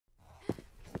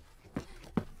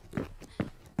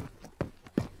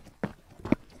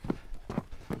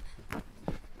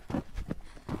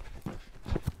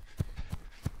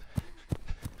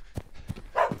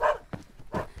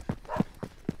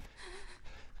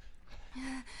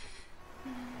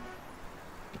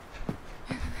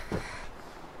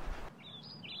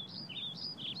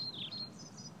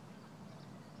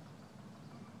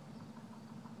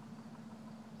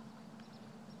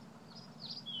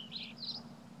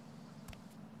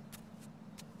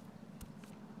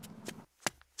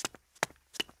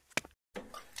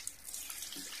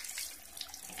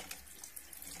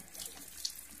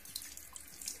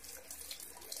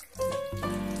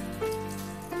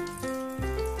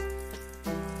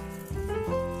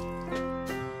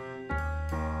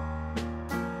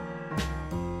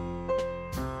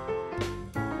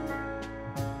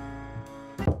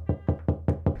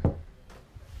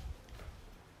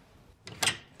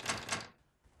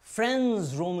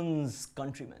Friends, Romans,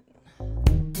 countrymen.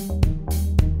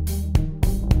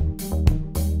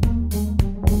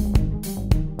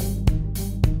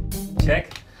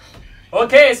 Check.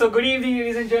 Okay, so good evening,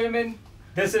 ladies and gentlemen.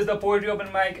 This is the Poetry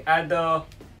Open Mic at the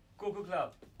Cuckoo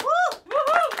Club. Woo!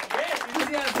 Woohoo! Yes,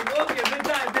 enthusiasm. Okay, big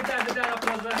time,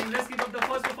 applause running. Let's give up the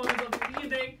first performance of the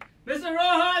evening. Mr.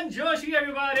 Rohan Joshi,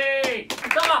 everybody!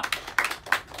 Come on!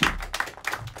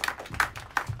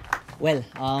 Well,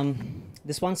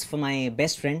 this one's for my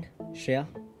best friend, Shreya,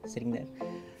 sitting there.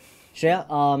 Shreya,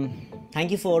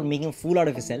 thank you for making a fool out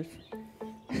of yourself.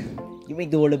 You make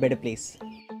the world a better place.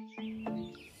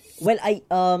 Well,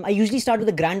 I usually start with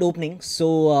a grand opening,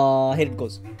 so here it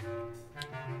goes.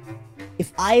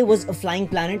 If I was a flying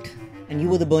planet and you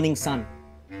were the burning sun.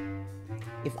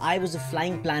 If I was a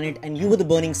flying planet and you were the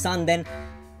burning sun, then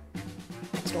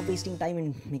stop wasting time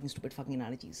in making stupid fucking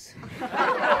analogies.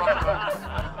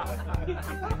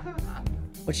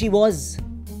 But she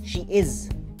is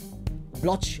a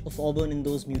blotch of auburn in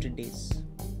those muted days.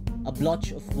 A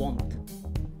blotch of warmth.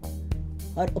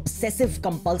 Her obsessive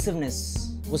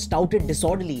compulsiveness was touted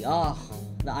disorderly. Ah,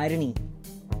 the irony.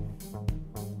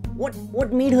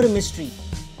 What made her a mystery?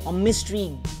 A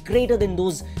mystery greater than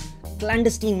those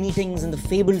clandestine meetings and the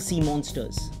fabled sea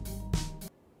monsters.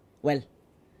 Well,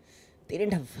 they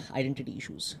didn't have identity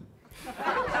issues.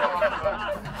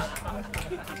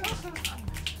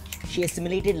 She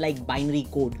assimilated like binary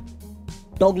code,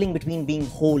 toggling between being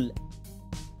whole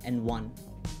and one.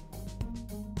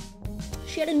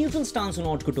 She had a neutral stance on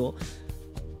haute couture.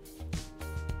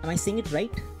 Am I saying it right?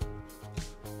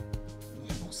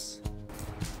 Yes.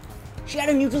 She had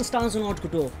a neutral stance on haute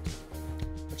couture,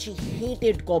 but she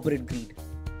hated corporate greed.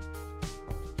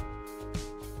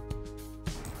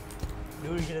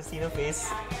 Dude, you should have seen her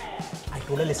face. I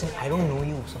told her, listen, I don't know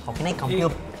you, so how can I come here?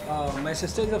 My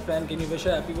sister is a fan. Can you wish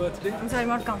her happy birthday? I'm sorry, I'm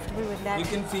not comfortable with that. You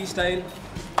can freestyle.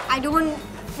 I don't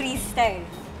freestyle.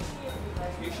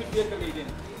 You should be a comedian.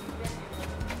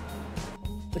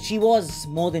 But she was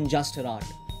more than just her art.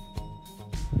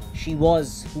 She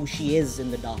was who she is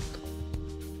in the dark.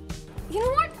 You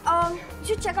know what? You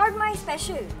should check out my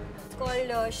special. It's called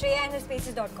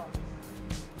shreyaandherspaces.com.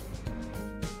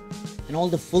 And all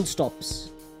the full stops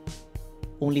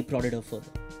only prodded her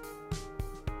further.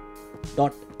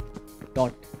 Dot.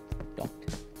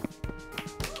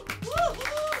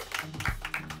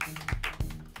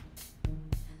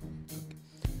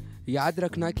 याद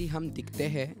रखना कि हम दिखते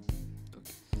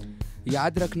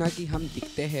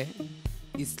हैं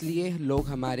इसलिए लोग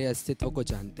हमारे अस्तित्व को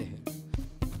जानते हैं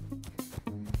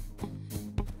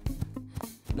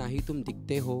ना ही तुम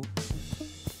दिखते हो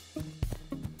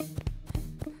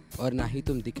और ना ही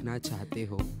तुम दिखना चाहते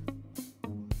हो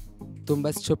तुम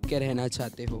बस छुप के रहना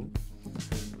चाहते हो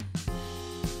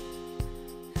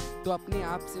तो अपने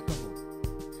आप से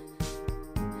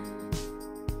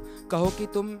कहो कि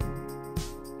तुम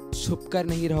छुप कर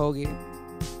नहीं रहोगे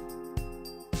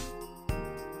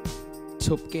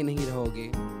छुप के नहीं रहोगे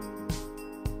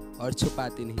और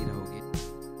छुपाते नहीं रहोगे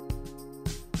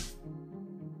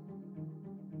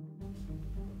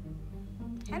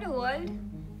Hello world.